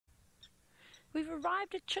We've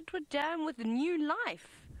arrived at Chitwa Dam with new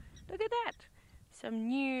life. Look at that. Some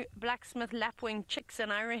new Blacksmith Lapwing chicks,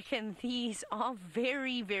 and I reckon these are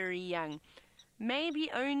very, very young. Maybe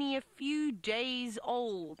only a few days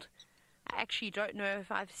old. I actually don't know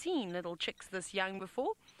if I've seen little chicks this young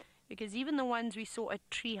before, because even the ones we saw at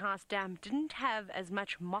Treehouse Dam didn't have as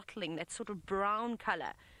much mottling, that sort of brown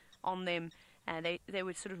color on them. They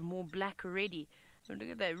were sort of more black already. Look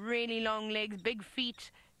at that, really long legs, big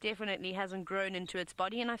feet. Definitely hasn't grown into its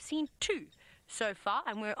body, and I've seen two so far,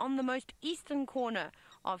 and we're on the most eastern corner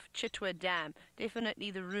of Chitwa Dam. Definitely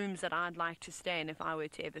the rooms that I'd like to stay in if I were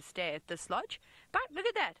to ever stay at this lodge. But look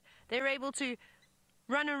at that, they're able to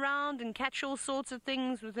run around and catch all sorts of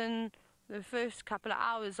things within the first couple of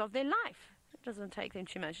hours of their life. It doesn't take them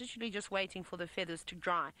too much. It's usually just waiting for the feathers to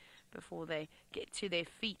dry before they get to their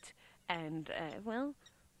feet and, well,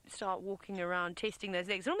 start walking around, testing those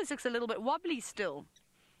legs. It almost looks a little bit wobbly still.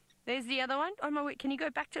 There's the other one. Oh my word, can you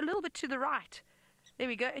go back to a little bit to the right? There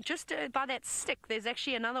we go. Just by that stick, there's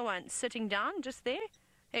actually another one sitting down just there.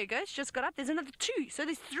 There it goes. Just got up. There's another two. So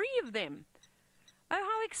there's three of them. Oh,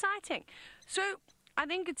 how exciting. So I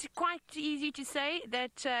think it's quite easy to say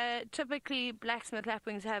that typically Blacksmith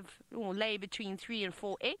Lapwings have or lay between 3 and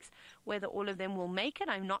 4 eggs. Whether all of them will make it,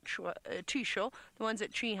 I'm not too sure. The ones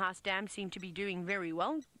at Treehouse Dam seem to be doing very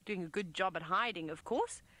well, doing a good job at hiding, of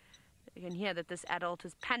course. You can hear that this adult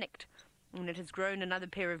is panicked, and it has grown another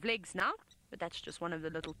pair of legs now, but that's just one of the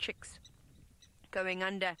little chicks going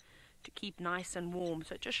under to keep nice and warm.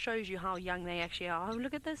 So it just shows you how young they actually are. Oh,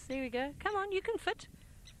 look at this. There we go. Come on, you can fit.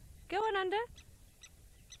 Go on under.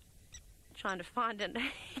 Trying to find and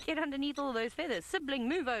get underneath all those feathers. Sibling,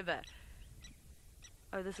 move over.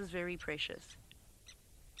 Oh, this is very precious.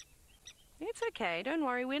 It's okay. Don't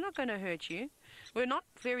worry. We're not going to hurt you. We're not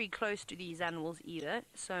very close to these animals either,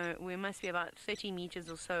 so we must be about 30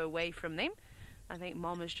 meters or so away from them. I think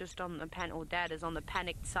Mom is just on the or Dad is on the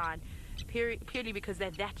panicked side, purely because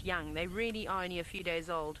they're that young. They really are only a few days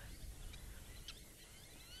old.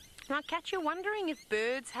 Now, Kat, you're wondering if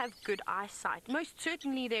birds have good eyesight. Most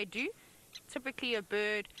certainly they do. Typically a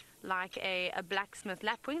bird like a Blacksmith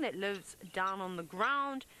Lapwing that lives down on the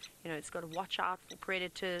ground, it's got to watch out for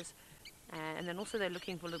predators. And then also they're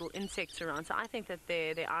looking for little insects around. So I think that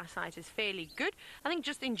their eyesight is fairly good. I think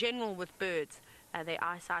just in general with birds, their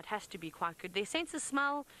eyesight has to be quite good. Their sense of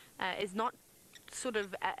smell is not sort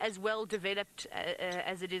of as well developed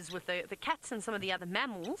as it is with the cats and some of the other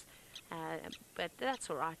mammals. But that's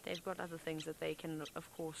all right. They've got other things that they can,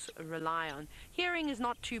 of course, rely on. Hearing is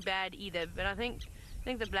not too bad either, but I think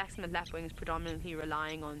the Blacksmith Lapwing is predominantly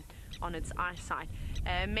relying on its eyesight.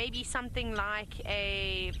 Maybe something like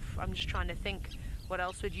I'm just trying to think what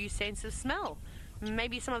else would use sense of smell.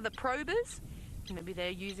 Maybe some of the probers, maybe they're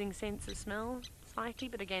using sense of smell slightly,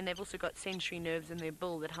 but again they've also got sensory nerves in their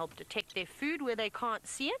bill that help detect their food where they can't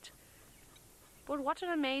see it. But what an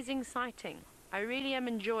amazing sighting. I really am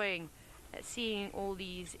enjoying seeing all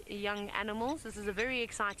these young animals. This is a very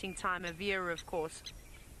exciting time of year, of course.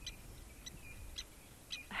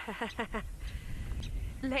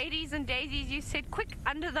 Ladies and daisies, you said quick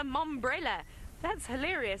under the mombrella. That's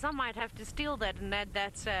hilarious. I might have to steal that and add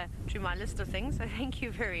that to my list of things. So thank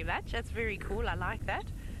you very much. That's very cool. I like that.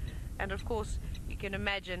 And of course, you can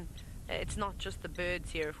imagine it's not just the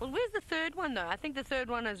birds here. Well, where's the third one though? I think the third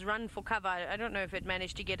one has run for cover. I don't know if it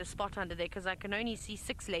managed to get a spot under there because I can only see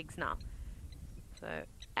 6 legs now. So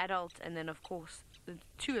adult and then of course the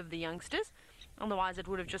 2 of the youngsters. Otherwise it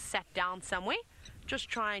would have just sat down somewhere, just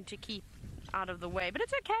trying to keep out of the way. But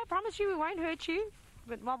it's okay, I promise you we won't hurt you.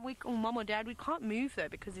 But Mom or Dad, we can't move though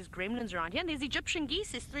because there's gremlins around here. And there's Egyptian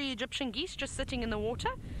geese. There's 3 Egyptian geese just sitting in the water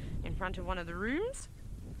in front of one of the rooms.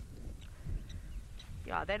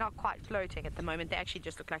 Yeah, they're not quite floating at the moment. They actually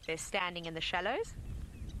just look like they're standing in the shallows.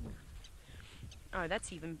 Oh,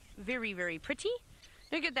 that's even very, very pretty.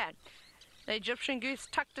 Look at that. The Egyptian goose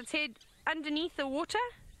tucked its head underneath the water.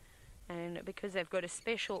 And because they've got a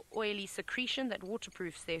special oily secretion that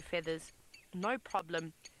waterproofs their feathers, no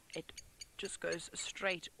problem. It just goes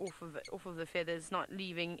straight off of the feathers, not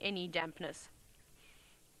leaving any dampness.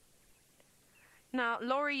 Now,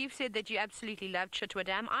 Laurie, you've said that you absolutely love Chitwa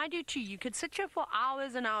Dam. I do too. You could sit here for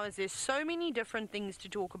hours and hours. There's so many different things to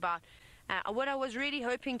talk about. What I was really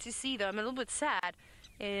hoping to see, though, I'm a little bit sad,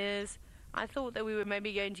 is I thought that we were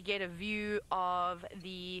maybe going to get a view of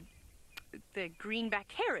the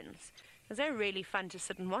greenback herons, because they're really fun to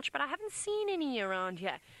sit and watch, but I haven't seen any around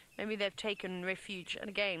here. Maybe they've taken refuge, and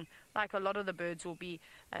again, like a lot of the birds, will be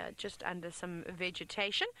just under some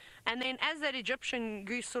vegetation. And then as that Egyptian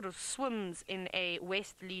goose sort of swims in a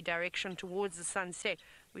westerly direction towards the sunset,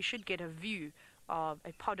 we should get a view of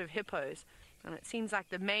a pod of hippos. And it seems like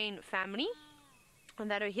the main family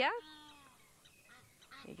that are here.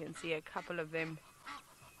 You can see a couple of them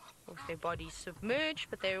with their bodies submerged,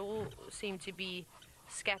 but they all seem to be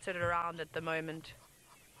scattered around at the moment.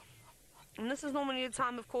 And this is normally the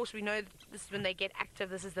time, of course, we know this is when they get active.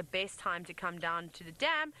 This is the best time to come down to the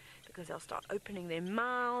dam, because they'll start opening their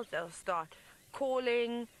mouths, they'll start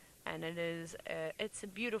calling, and it's a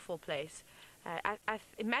beautiful place. I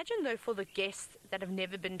imagine, though, for the guests that have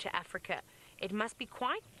never been to Africa, it must be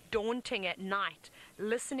quite daunting at night,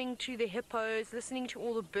 listening to the hippos, listening to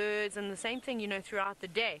all the birds, and the same thing, you know, throughout the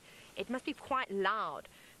day. It must be quite loud.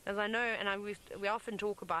 As I know, and we often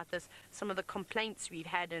talk about this, some of the complaints we've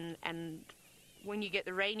had, and when you get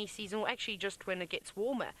the rainy season, or actually just when it gets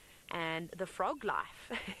warmer, and the frog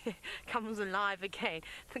life comes alive again.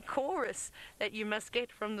 The chorus that you must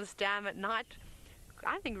get from this dam at night,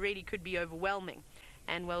 I think really could be overwhelming.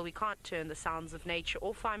 And well, we can't turn the sounds of nature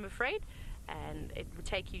off, I'm afraid, and it would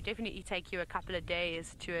definitely take you a couple of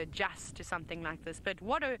days to adjust to something like this. But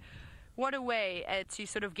what a way to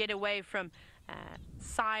sort of get away from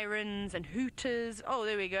sirens and hooters. Oh,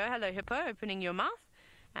 there we go. Hello, hippo, opening your mouth.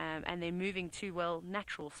 And then moving to, well,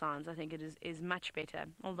 natural sounds. I think it is much better.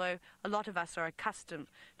 Although a lot of us are accustomed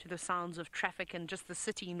to the sounds of traffic and just the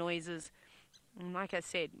city noises. And like I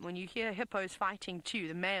said, when you hear hippos fighting too,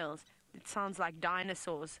 the males, it sounds like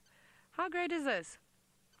dinosaurs. How great is this?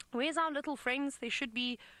 Where's our little friends? There should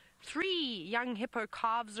be 3 young hippo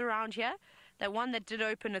calves around here. The one that did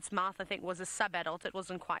open its mouth, I think, was a sub-adult. It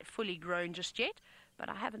wasn't quite fully grown just yet, but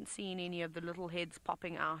I haven't seen any of the little heads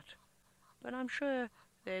popping out. But I'm sure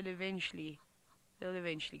they'll eventually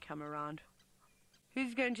come around.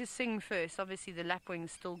 Who's going to sing first? Obviously the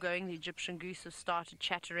lapwing's still going. The Egyptian goose has started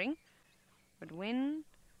chattering. But when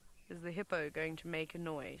is the hippo going to make a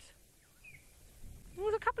noise?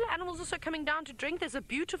 There's a couple of animals also coming down to drink. There's a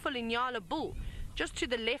beautiful Inyala bull just to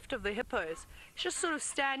the left of the hippos. It's just sort of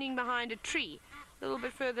standing behind a tree. A little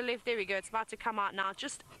bit further left. There we go. It's about to come out now.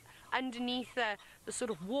 Just underneath the sort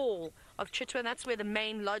of wall of Chitwa, and that's where the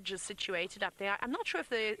main lodge is situated up there. I'm not sure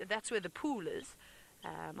if that's where the pool is.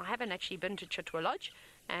 I haven't actually been to Chitwa Lodge.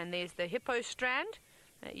 And there's the hippo strand.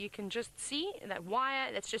 You can just see that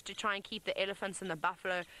wire. That's just to try and keep the elephants and the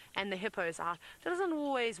buffalo and the hippos out. That doesn't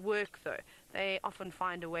always work, though. They often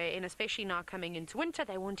find a way, and especially now coming into winter,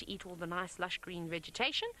 they want to eat all the nice lush green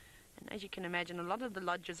vegetation. And as you can imagine, a lot of the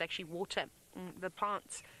lodges actually water the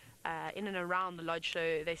plants in and around the lodge,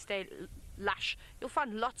 so they stay lush. You'll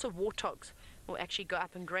find lots of warthogs will actually go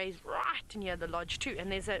up and graze right near the lodge too.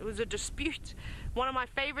 And it was a dispute. One of my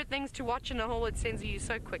favorite things to watch in the whole, it sends you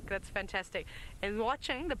so quick, that's fantastic, is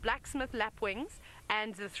watching the Blacksmith Lapwings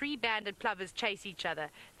and the 3-banded plovers chase each other.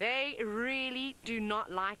 They really do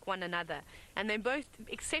not like one another, and they're both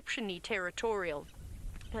exceptionally territorial,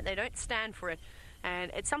 but they don't stand for it.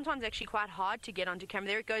 And it's sometimes actually quite hard to get onto camera.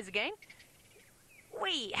 There it goes again.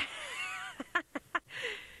 Whee!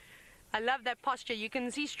 I love that posture. You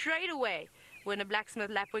can see straight away when a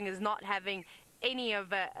Blacksmith Lapwing is not having any of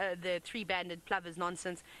the 3-banded plovers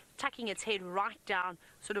nonsense, tucking its head right down,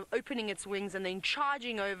 sort of opening its wings, and then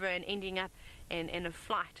charging over and ending up in a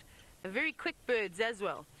flight. They're very quick birds as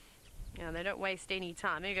well. You know, they don't waste any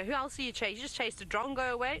time. There you go. Who else do you chase? You just chased a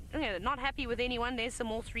drongo away. You know, not happy with anyone. There's some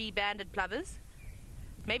more 3-banded plovers.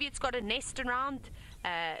 Maybe it's got a nest around.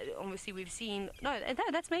 Obviously we've seen, no,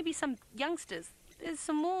 that's maybe some youngsters. There's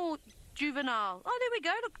some more juvenile. Oh, there we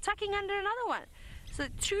go. Look, tucking under another one. So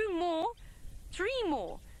 3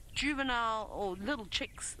 more juvenile or little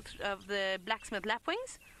chicks of the Blacksmith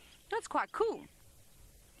Lapwings. That's quite cool.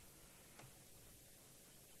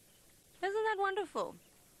 Isn't that wonderful?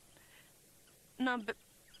 No, but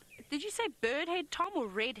did you say birdhead Tom or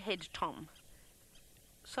redhead Tom?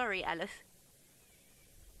 Sorry, Alice.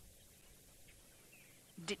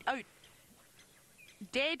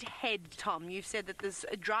 Deadhead Tom. You've said that this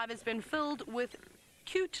drive has been filled with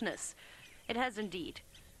cuteness. It has indeed.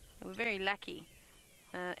 We're very lucky.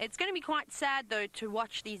 It's going to be quite sad, though, to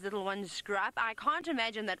watch these little ones grow up. I can't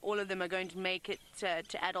imagine that all of them are going to make it to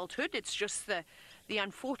adulthood. It's just the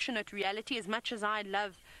unfortunate reality. As much as I'd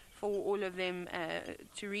love for all of them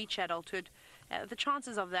to reach adulthood, the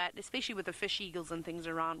chances of that, especially with the fish eagles and things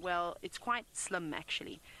around, well, it's quite slim,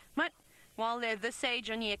 actually. But while they're this age,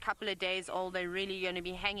 only a couple of days old, they're really going to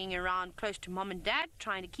be hanging around close to mom and dad,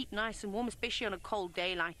 trying to keep nice and warm, especially on a cold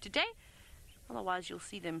day like today. Otherwise, you'll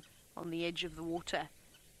see them on the edge of the water,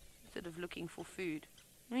 sort of looking for food.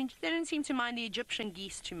 I mean, they don't seem to mind the Egyptian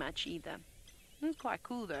geese too much either. It's quite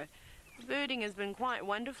cool, though. The birding has been quite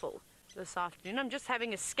wonderful this afternoon. I'm just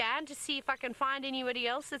having a scan to see if I can find anybody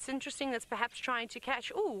else that's interesting, that's perhaps trying to catch.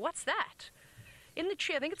 Oh, what's that? in the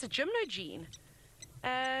tree. I think it's a gymnogene.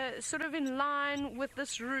 Sort of in line with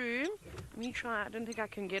this room. Let me try. I don't think I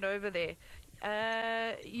can get over there.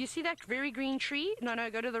 You see that very green tree? No,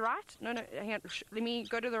 go to the right. No, hang on. Let me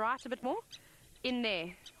go to the right a bit more. In there.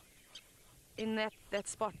 In that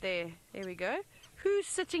spot there. There we go. Who's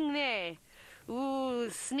sitting there? Ooh,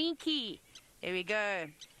 sneaky. There we go.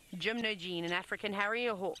 Gymnogene, an African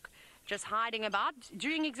harrier hawk. Just hiding about,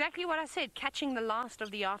 doing exactly what I said, catching the last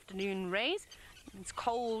of the afternoon rays. It's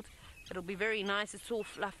cold. It'll be very nice. It's all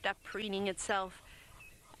fluffed up, preening itself.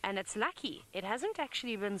 And it's lucky. It hasn't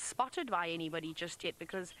actually been spotted by anybody just yet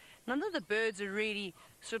because none of the birds are really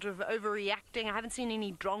sort of overreacting. I haven't seen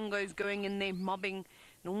any drongos going in there mobbing.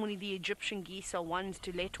 Normally the Egyptian geese are ones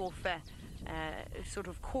to let off a sort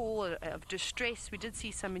of call of distress. We did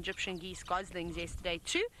see some Egyptian geese goslings yesterday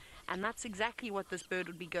too. And that's exactly what this bird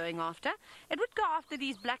would be going after. It would go after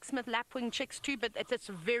these Blacksmith Lapwing chicks too, but it's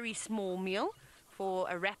a very small meal for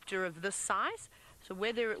a raptor of this size. So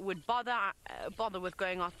whether it would bother with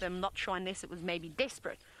going after them, I'm not sure, unless it was maybe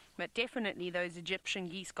desperate. But definitely those Egyptian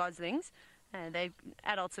geese goslings,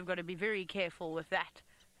 adults have got to be very careful with that,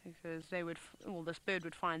 because this bird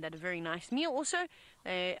would find that a very nice meal. Also,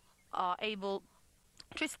 they are able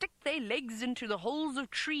to stick their legs into the holes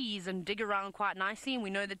of trees and dig around quite nicely. And we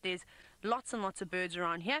know that there's lots and lots of birds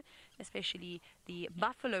around here, especially the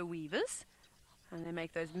buffalo weavers. And they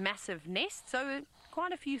make those massive nests, so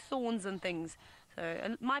quite a few thorns and things. So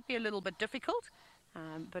it might be a little bit difficult,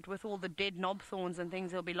 but with all the dead knob thorns and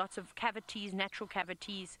things, there'll be lots of cavities, natural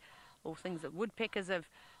cavities, or things that woodpeckers have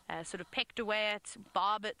sort of pecked away at,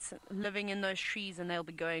 barbets living in those trees, and they'll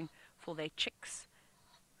be going for their chicks.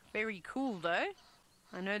 Very cool though.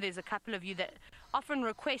 I know there's a couple of you that often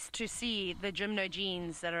request to see the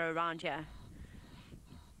gymnogenes that are around here.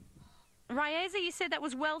 Ryeza, you said that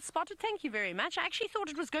was well spotted. Thank you very much. I actually thought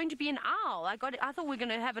it was going to be an owl. I thought we were going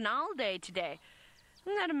to have an owl day today.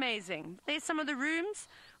 Isn't that amazing? There's some of the rooms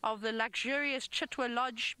of the luxurious Chitwa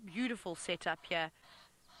Lodge. Beautiful setup here.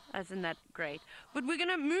 Isn't that great? But we're going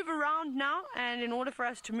to move around now, and in order for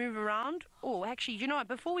us to move around... Oh, actually, you know what?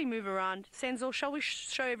 Before we move around, Senzo, shall we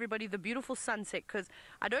show everybody the beautiful sunset? Because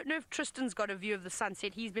I don't know if Tristan's got a view of the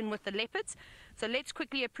sunset. He's been with the leopards. So let's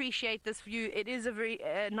quickly appreciate this view. It is a very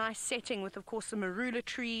nice setting with, of course, the marula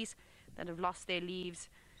trees that have lost their leaves.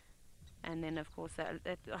 And then, of course,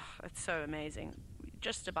 it's so amazing. We're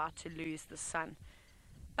just about to lose the sun.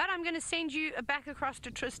 But I'm going to send you back across to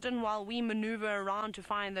Tristan while we maneuver around to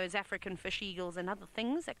find those African fish eagles and other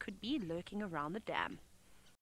things that could be lurking around the dam.